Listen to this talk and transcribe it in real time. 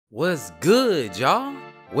What's good, y'all?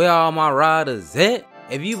 Where all my riders at?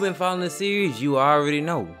 If you've been following the series, you already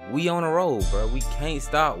know. We on a roll, bro. We can't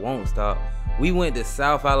stop, won't stop. We went to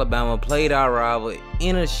South Alabama, played our rival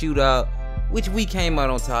in a shootout, which we came out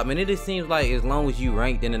on top. And it just seems like as long as you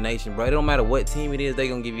ranked in the nation, bro, it don't matter what team it is, they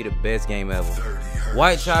gonna give you the best game ever.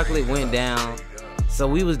 White Chocolate went down, so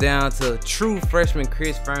we was down to true freshman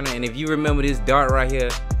Chris Ferner. And if you remember this dart right here,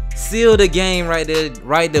 sealed the game right there,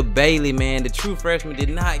 right to Bailey, man. The true freshman did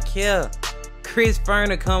not care. Chris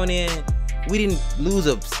Ferner coming in. We didn't lose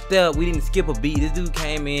a step. We didn't skip a beat. This dude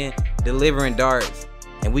came in delivering darts,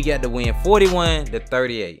 and we got the win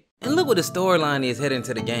 41-38. And look what the storyline is heading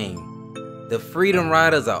to the game. The Freedom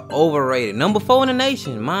Riders are overrated. Number 4 in the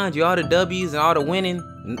nation. Mind you, all the W's and all the winning,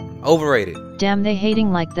 overrated. Damn, they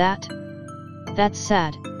hating like that? That's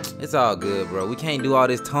sad. It's all good, bro. We can't do all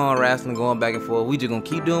this tongue wrestling going back and forth. We just gonna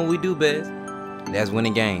keep doing what we do best. That's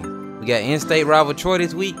winning games. We got in-state rival Troy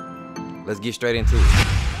this week. Let's get straight into it.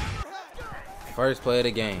 First play of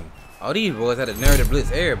the game. Oh, these boys had a nerve to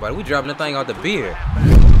blitz everybody. We dropping the thing off the beer.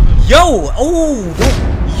 Yo, oh,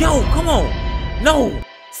 yo, come on. No,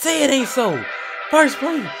 say it ain't so. First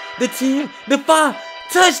play, the 10, the 5,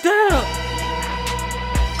 touchdown.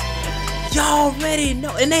 Y'all ready?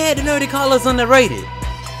 No, and they had the nerve to call us underrated.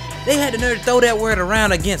 They had the nerve to throw that word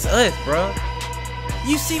around against us, bro.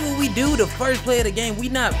 You see what we do the first play of the game? We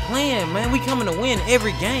not playing, man. We coming to win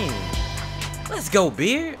every game. Let's go,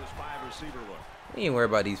 Beard. We ain't worry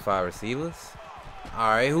about these 5 receivers.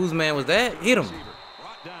 Alright, whose man was that? Hit him.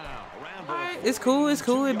 Alright, it's cool, it's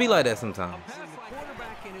cool. It be like that sometimes.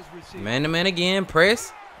 Man to man again,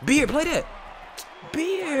 press. Beard, play that.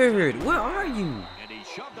 Beard, where are you?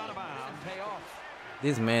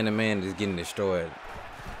 This man to man is getting destroyed.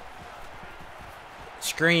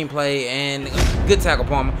 Screenplay and good tackle,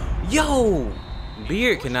 Palmer. Yo,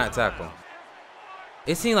 Beard cannot tackle.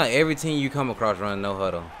 It seems like every team you come across running no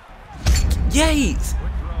huddle. Yates!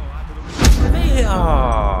 Man,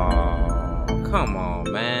 oh, come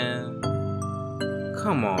on, man.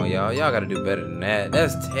 Come on, y'all. Y'all gotta do better than that.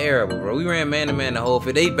 That's terrible, bro. We ran man to man the whole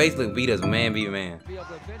fit. They basically beat us man v man.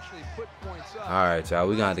 Alright, y'all.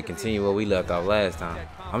 We gonna have to continue what we left off last time.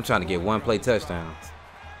 I'm trying to get 1 play touchdowns.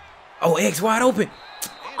 Oh, X wide open.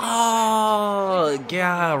 Oh,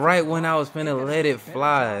 God. Right when I was finna let it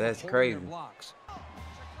fly. That's crazy.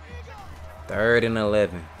 3rd and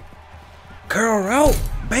 11. Curl route.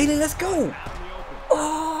 Bailey, let's go.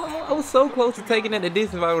 Oh, I was so close to taking it the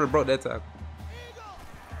distance if I would have broke that tackle.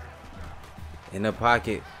 In the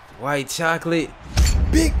pocket. White Chocolate.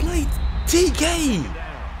 Big play. TK.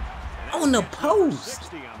 On the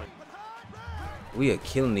post. We are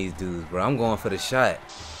killing these dudes, bro. I'm going for the shot.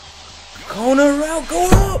 Corner route, go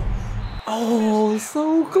up. Oh,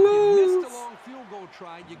 so close.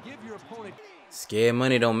 Scared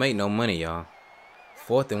money don't make no money, y'all.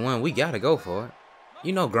 4th and 1, we gotta go for it.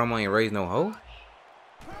 You know grandma ain't raised no hoe.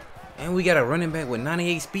 And we got a running back with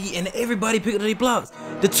 98 speed, and everybody pick up their blocks.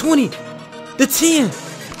 The 20, the 10.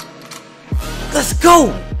 Let's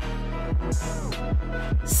go.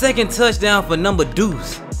 2nd touchdown for number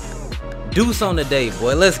Deuce. Deuce on the day,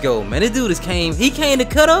 boy. Let's go, man. This dude just came. He came to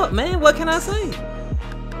cut up, man. What can I say?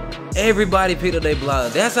 Everybody picked up their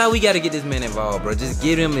block. That's how we got to get this man involved, bro. Just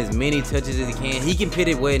give him as many touches as he can. He can put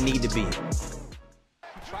it where it need to be.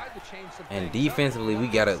 And defensively, we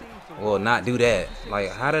got to, well, not do that. Like,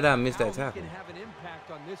 how did I miss that tackle?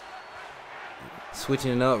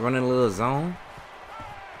 Switching it up, running a little zone.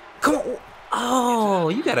 Come on. Oh,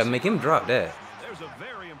 you got to make him drop that.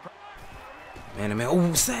 Man, man.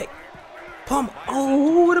 Oh, sack. Pump.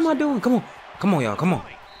 Oh, what am I doing? Come on. Come on, y'all. Come on.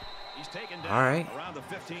 All right.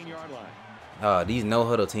 These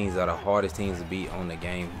no-huddle teams are the hardest teams to beat on the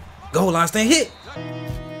game. Goal line stand hit.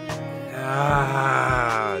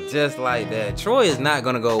 Just like that. Troy is not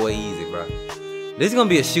going to go away easy, bro. This is going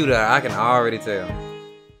to be a shootout. I can already tell.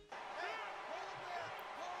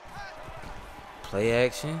 Play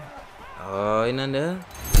action. Oh, ain't nothing there.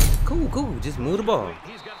 Cool, cool. Just move the ball.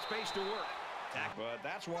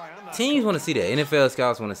 Teams want to see that. NFL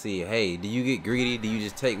scouts want to see, hey, do you get greedy? Do you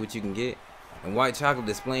just take what you can get? And White Chocolate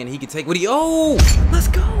displaying he can take what he... Oh, let's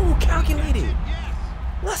go. Calculated.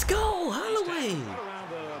 Let's go. Holloway.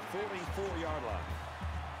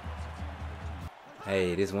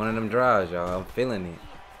 Hey, this one of them drives, y'all. I'm feeling it.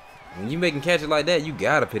 When you making catches like that, you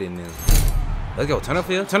got to put it in there. Let's go. Turn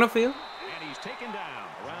upfield. Turn upfield. And he's taken down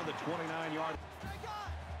around the 29-yard.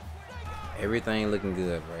 Everything looking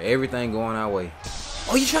good, bro. Everything going our way.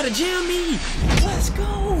 Oh, you try to jam me? Let's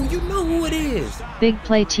go. You know who it is. Big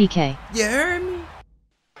play, TK. You heard me?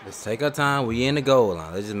 Let's take our time. We in the goal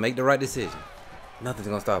line. Let's just make the right decision. Nothing's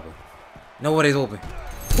going to stop us. Nobody's open.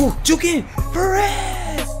 Ooh, juke in.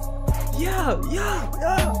 Perez. Yeah.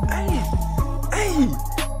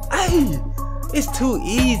 Hey. It's too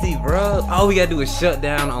easy, bro. All we gotta do is shut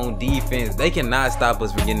down on defense. They cannot stop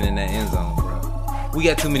us from getting in that end zone, bro. We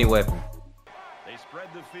got too many weapons.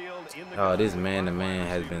 Oh, this man-to-man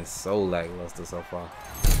has been so lackluster so far.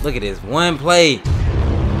 Look at this. One play.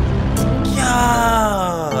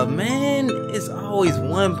 Yeah, man. It's always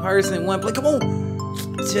one person, one play. Come on.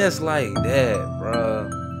 Just like that, bro.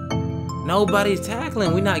 Nobody's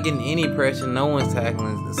tackling. We're not getting any pressure. No one's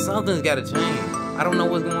tackling. Something's got to change. I don't know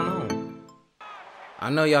what's going on. I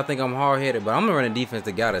know y'all think I'm hard-headed, but I'm going to run a defense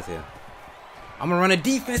that got us here. I'm going to run a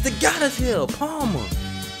defense that got us here. Palmer.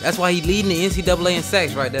 That's why he's leading the NCAA in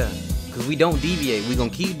sacks right there. Because we don't deviate. We're going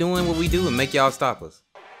to keep doing what we do and make y'all stop us.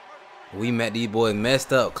 We met these boys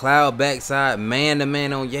messed up. Cloud backside,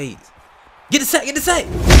 man-to-man on Yates. Get the sack, get the sack.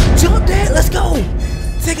 Jump that, let's go.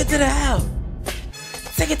 Take it to the house.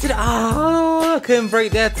 Take it to the... Oh, I couldn't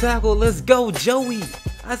break that tackle. Let's go, Joey.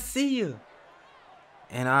 I see you.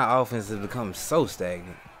 And our offense has become so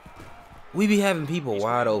stagnant. We be having people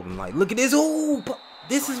wide open. Like, look at this. Ooh,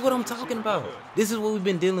 this is what I'm talking about. This is what we've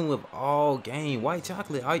been dealing with all game. White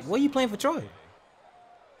chocolate. What are you playing for Troy?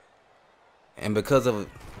 And because of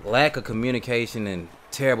lack of communication and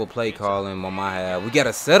terrible play calling on my half, we got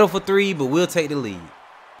to settle for 3, but we'll take the lead.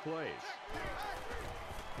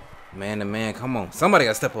 Man to man, come on. Somebody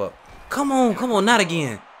got to step up. Come on, not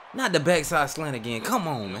again. Not the backside slant again. Come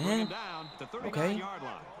on, man. Okay.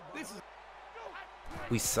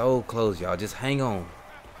 We so close, y'all. Just hang on.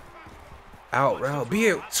 Out route.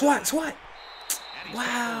 Beard. Swat.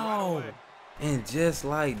 Wow. And just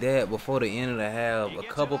like that, before the end of the half, a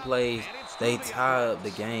couple plays, they tie up the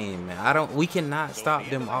game, man. We cannot stop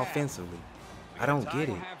them offensively. I don't get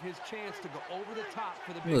it.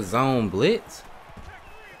 You a zone blitz?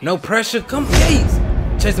 No pressure. Come, Yates.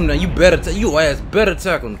 Chase him down. You better, you ass better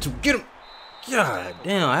tackle him to get him. God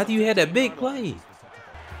damn, after you had that big play.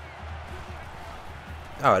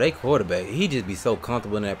 Oh, they quarterback. He just be so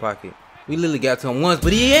comfortable in that pocket. We literally got to him once,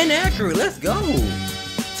 but he ain't accurate. Let's go.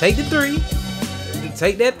 Take the 3.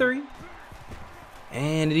 Take that 3.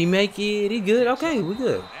 And did he make it? He good? Okay, we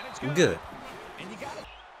good. We good.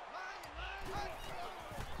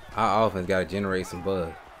 Our offense got to generate some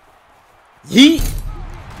buzz. Yeet!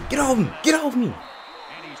 Get off me! Get off me!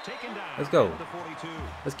 Let's go.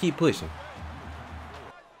 Let's keep pushing.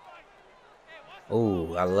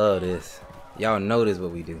 Oh, I love this. Y'all know this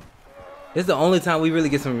what we do. This is the only time we really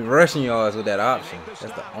get some rushing yards with that option. That's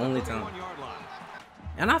the only time.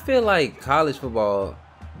 And I feel like college football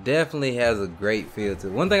definitely has a great feel to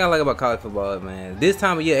it. One thing I like about college football, man, this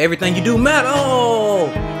time of year, everything you do matters. Oh!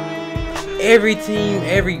 Every team,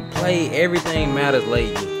 every play, everything matters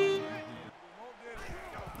lately.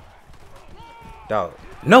 Dog.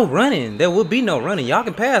 No running. There will be no running. Y'all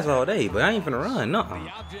can pass all day, but I ain't finna run. Nuh-uh.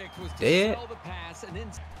 Dead.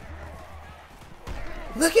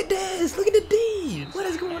 Look at this. Look at the D. What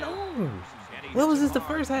is going on? What was this the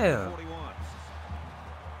first half?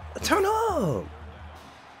 Turn up.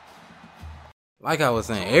 Like I was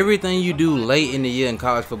saying, everything you do late in the year in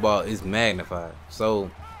college football is magnified.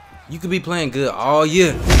 So you could be playing good all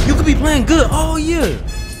year. You could be playing good all year.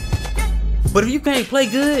 But if you can't play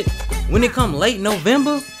good when it come late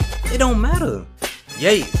November, it don't matter.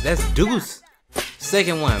 Yates, that's deuce.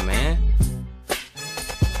 Second one, man.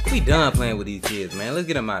 We done playing with these kids, man. Let's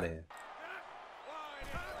get them out of here.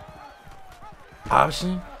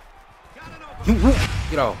 Option.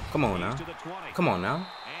 Get off. Come on now. Come on now.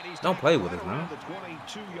 Don't play with us now.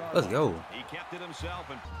 Let's go.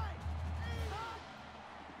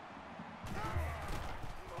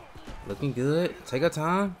 Looking good. Take our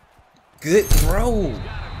time. Good throw.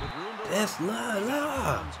 That's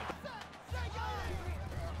love.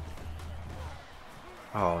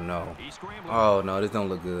 Oh no. Oh no, this don't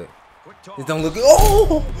look good. This don't look good.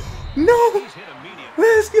 Oh no.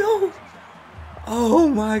 Let's go. Oh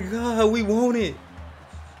my God, we want it.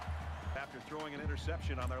 After throwing an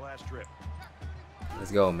interception on their last trip.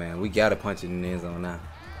 Let's go, man. We gotta punch it in the end zone now.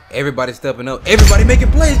 Everybody stepping up. Everybody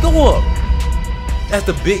making plays. Go up. That's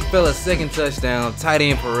the big fella's second touchdown. Tight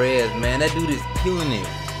end Perez, man. That dude is killing it.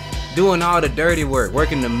 Doing all the dirty work.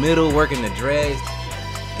 Working the middle, working the drags.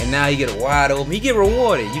 And now he get a wide open. He get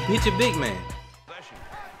rewarded. You hit your big man.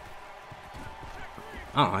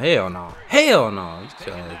 Oh, hell no. Hell no. You shut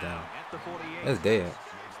that down. That's dead.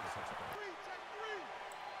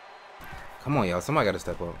 Come on, y'all. Somebody got to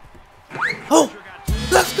step up. Oh!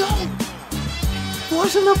 Let's go!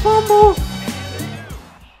 Forcing the fumble!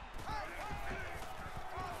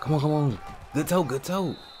 Come on, come on. Good toe, good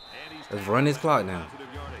toe. Let's run this clock now.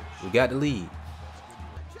 We got the lead.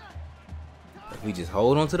 We just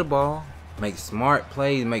hold on to the ball, make smart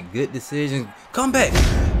plays, make good decisions. Come back.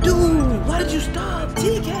 Dude, why did you stop?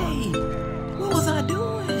 TK, what was I doing?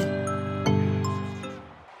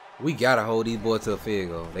 We gotta hold these boys to a field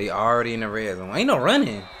goal. They already in the red zone. Ain't no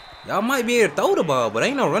running. Y'all might be able to throw the ball, but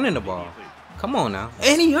ain't no running the ball. Come on now.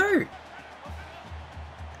 And he hurt.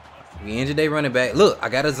 We injured their running back. Look, I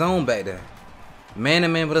got a zone back there. Man to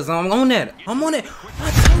man with a zone. I'm on that. I'm on it.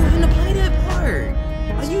 I told him to play that part.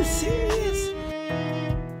 Are you serious?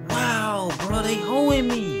 Wow, bro, they holding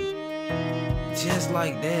me. Just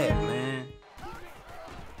like that, man.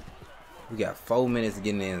 We got 4 minutes to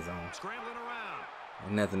get in the end zone.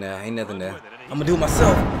 Ain't nothing there. Ain't nothing there. I'm gonna do it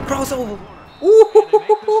myself. Crossover.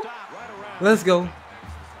 Ooh. Let's go.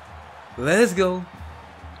 Let's go.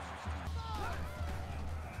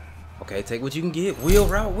 Okay, take what you can get. Wheel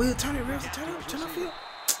route. Wheel. Turn it. Turn it. Turn it. Field.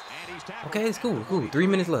 Okay, it's cool. Cool. 3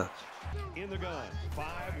 minutes left.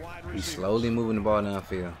 We slowly moving the ball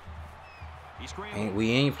downfield.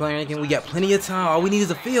 We ain't playing anything. We got plenty of time. All we need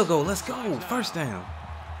is a field goal. Let's go. First down.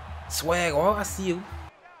 Swag. Oh, I see you.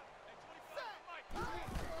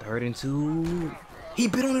 3rd and 2. He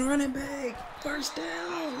bit on the running back. First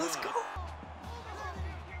down. Let's go.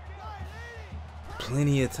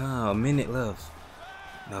 Plenty of time. A minute left.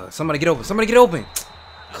 No, somebody get open. Somebody get open.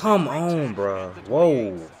 Come on, bro.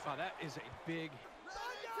 Whoa.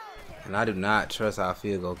 And I do not trust our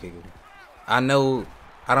field goal kicker. I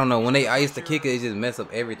don't know. When they ice the kicker, it just mess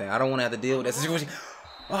up everything. I don't want to have to deal with that situation.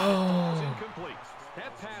 Oh.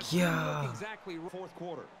 Yeah.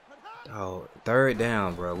 Oh, 3rd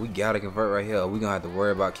down, bro. We got to convert right here. We're going to have to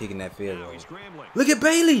worry about kicking that field goal. Look at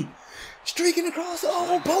Bailey. Streaking across.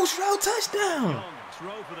 Oh, post route touchdown.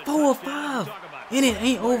 4 or 5. And it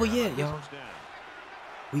ain't over yet, y'all.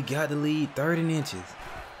 We got the lead 3rd and inches.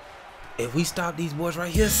 If we stop these boys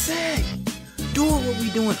right here, sack. Doing what we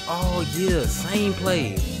doing all year. Same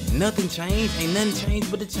play. Nothing changed. Ain't nothing changed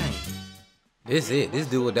but the change. This it. This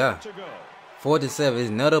do or die. 4th and 7. It's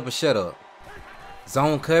nut up or shut up.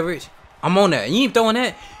 Zone coverage. I'm on that. You ain't throwing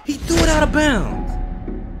that. He threw it out of bounds.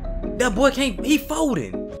 That boy can't. He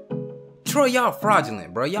folding. Troy, y'all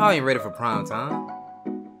fraudulent, bro. Y'all ain't ready for prime time.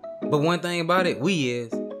 But one thing about it, we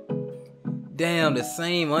is. Damn, the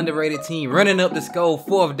same underrated team running up the score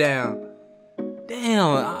 4th down.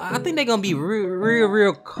 Damn, I think they're gonna be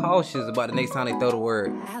real cautious about the next time they throw the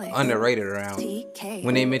word underrated around.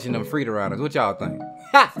 When they mention them free to rounders. What y'all think?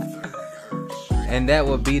 And that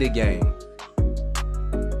would be the game.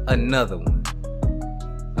 Another one.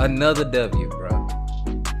 Another W, bro.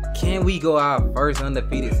 Can we go our first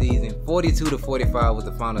undefeated season? 42-45 was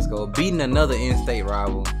the final score. Beating another in-state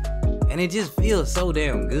rival. And it just feels so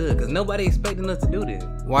damn good because nobody expecting us to do this.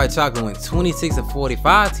 White Chocolate went 26 of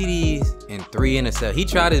 45 TDs and 3 interceptions. He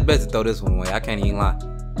tried his best to throw this one away. I can't even lie.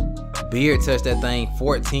 Beard touched that thing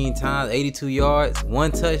 14 times, 82 yards,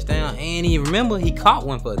 1 touchdown, and he caught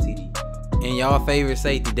one for a TD. And y'all favorite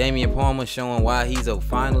safety, Damian Palmer, showing why he's a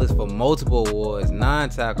finalist for multiple awards, 9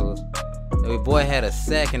 tackles. The boy had a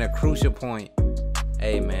sack and a crucial point.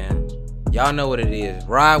 Hey man, y'all know what it is.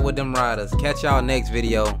 Ride with them riders. Catch y'all next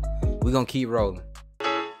video. We gonna keep rolling.